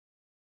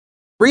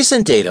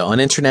Recent data on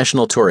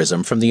international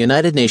tourism from the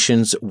United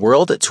Nations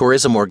World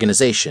Tourism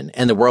Organization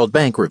and the World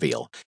Bank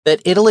reveal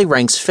that Italy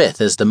ranks fifth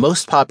as the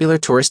most popular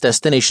tourist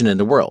destination in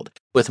the world,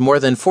 with more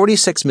than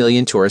 46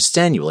 million tourists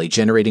annually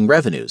generating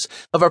revenues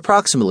of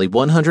approximately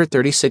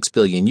 136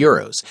 billion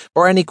euros,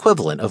 or an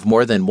equivalent of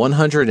more than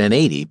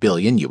 180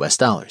 billion US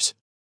dollars.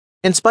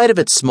 In spite of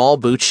its small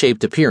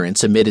boot-shaped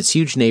appearance amid its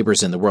huge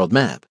neighbors in the world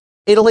map,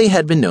 Italy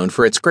had been known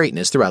for its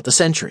greatness throughout the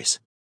centuries.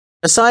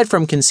 Aside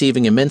from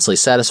conceiving immensely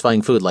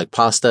satisfying food like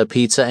pasta,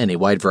 pizza, and a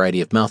wide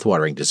variety of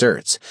mouthwatering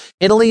desserts,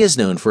 Italy is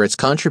known for its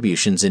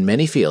contributions in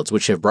many fields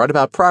which have brought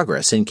about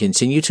progress and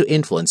continue to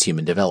influence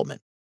human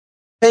development.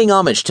 Paying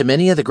homage to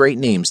many of the great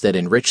names that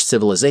enrich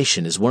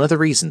civilization is one of the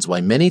reasons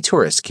why many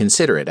tourists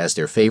consider it as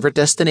their favorite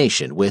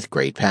destination with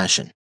great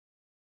passion.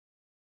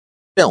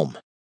 Film.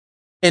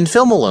 In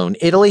film alone,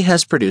 Italy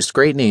has produced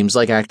great names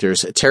like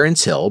actors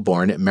Terence Hill,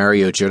 born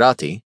Mario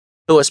Girardi,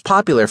 who was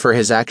popular for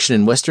his action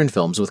in Western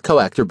films with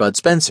co-actor Bud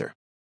Spencer,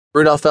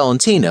 Rudolph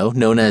Valentino,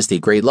 known as the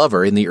Great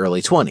Lover in the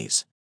early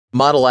 20s,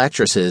 model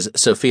actresses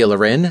Sophia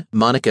Loren,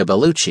 Monica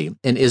Bellucci,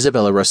 and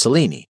Isabella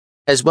Rossellini,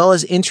 as well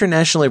as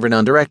internationally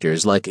renowned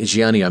directors like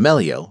Gianni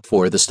Amelio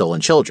for The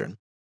Stolen Children,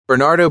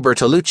 Bernardo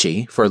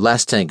Bertolucci for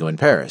Last Tango in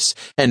Paris,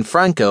 and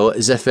Franco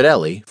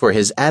Zeffirelli for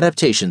his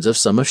adaptations of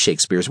some of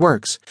Shakespeare's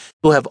works,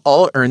 who have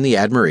all earned the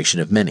admiration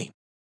of many.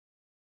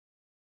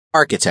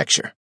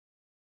 Architecture.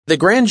 The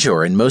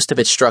grandeur in most of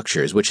its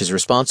structures, which is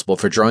responsible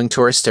for drawing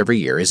tourists every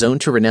year, is owed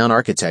to renowned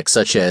architects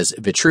such as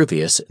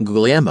Vitruvius,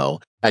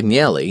 Guglielmo,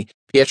 Agnelli,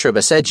 Pietro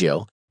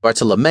Basseggio,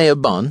 Bartolomeo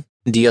Bon,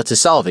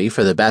 Diotisalvi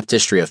for the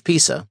Baptistery of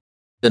Pisa,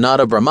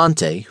 Donato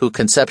Bramante, who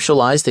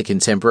conceptualized the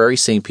contemporary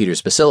St.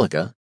 Peter's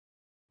Basilica,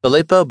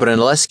 Filippo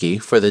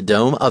Brunelleschi for the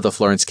dome of the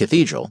Florence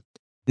Cathedral,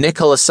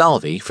 Nicola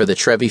Salvi for the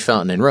Trevi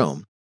Fountain in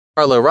Rome,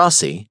 Carlo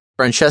Rossi,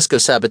 Francesco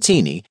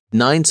Sabatini,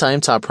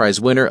 9-time top prize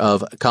winner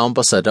of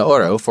Composta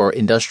d'Oro for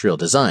industrial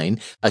design,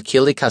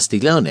 Achille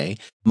Castiglione,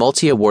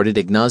 multi-awarded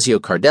Ignazio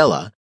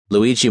Cardella,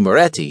 Luigi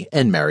Moretti,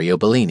 and Mario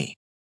Bellini.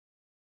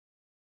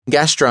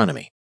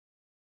 Gastronomy.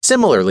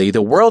 Similarly,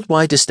 the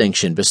worldwide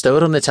distinction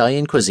bestowed on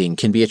Italian cuisine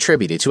can be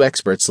attributed to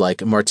experts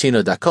like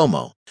Martino da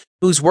Como,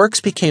 whose works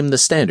became the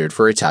standard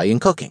for Italian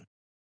cooking,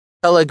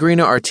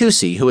 Pellegrino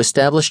Artusi, who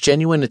established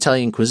genuine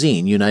Italian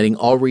cuisine uniting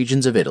all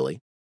regions of Italy,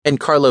 and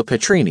Carlo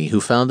Petrini,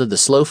 who founded the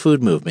slow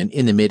food movement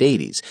in the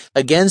mid-80s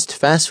against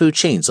fast food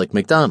chains like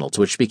McDonald's,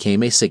 which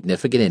became a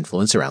significant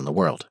influence around the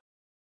world.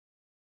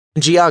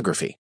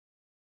 Geography.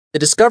 The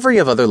discovery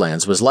of other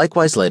lands was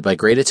likewise led by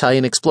great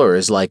Italian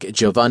explorers like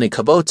Giovanni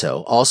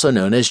Caboto, also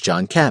known as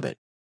John Cabot,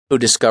 who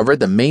discovered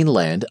the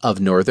mainland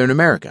of Northern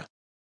America,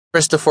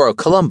 Cristoforo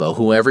Colombo,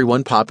 who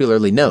everyone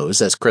popularly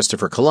knows as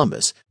Christopher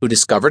Columbus, who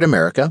discovered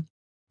America,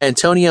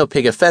 Antonio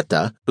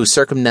Pigafetta, who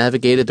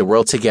circumnavigated the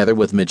world together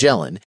with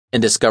Magellan and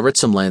discovered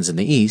some lands in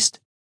the east,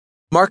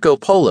 Marco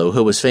Polo,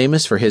 who was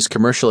famous for his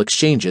commercial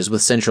exchanges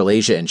with Central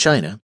Asia and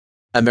China,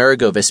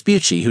 Amerigo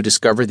Vespucci, who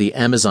discovered the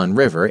Amazon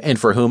River and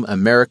for whom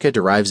America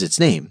derives its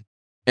name,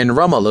 and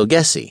Romolo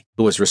Gessi,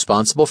 who was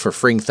responsible for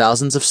freeing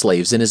thousands of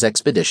slaves in his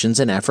expeditions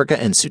in Africa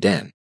and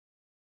Sudan.